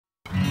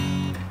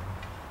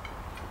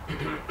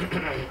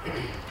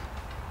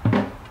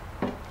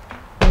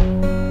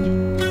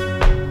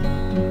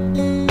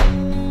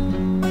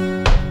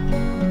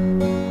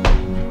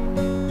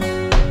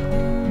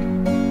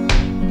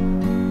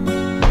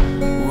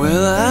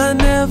Well, I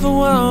never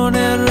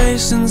wanted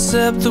racing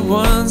except the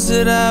ones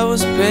that I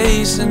was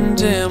pacing.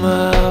 Damn,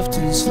 I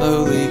often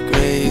slowly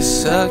graze,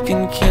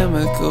 sucking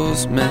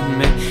chemicals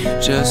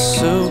man-made just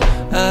so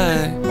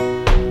I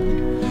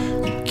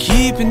could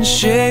keep in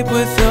shape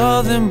with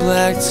all them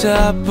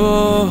blacktop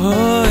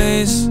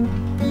boys.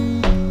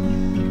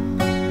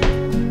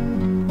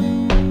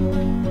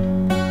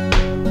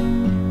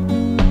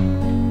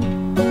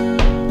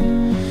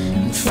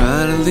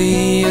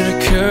 Finally it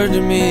occurred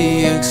to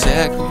me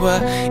exactly why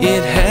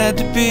it had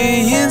to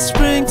be in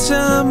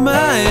springtime.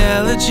 My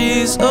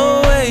allergies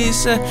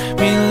always had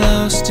me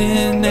lost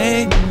in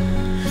a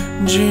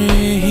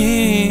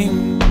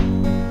dream.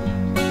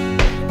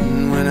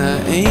 And when I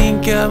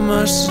ain't got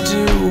much to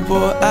do,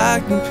 boy,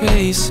 I can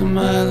pace a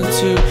mile or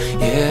two.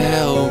 Yeah,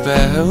 how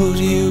about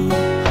you?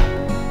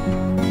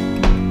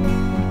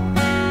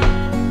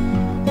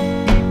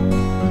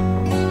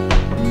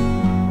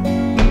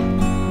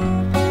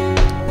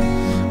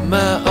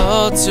 My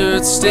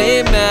altered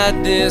state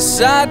madness,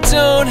 I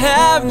don't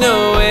have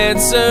no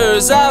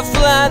answers. I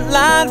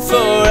flatline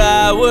for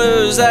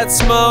hours at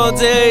small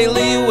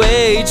daily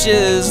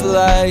wages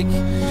like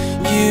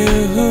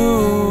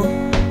you.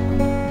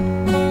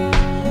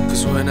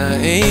 'Cause when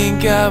I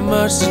ain't got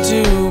much to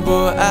do,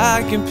 boy,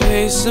 I can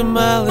pace a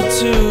mile or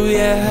two.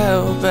 Yeah,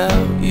 how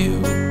about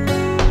you?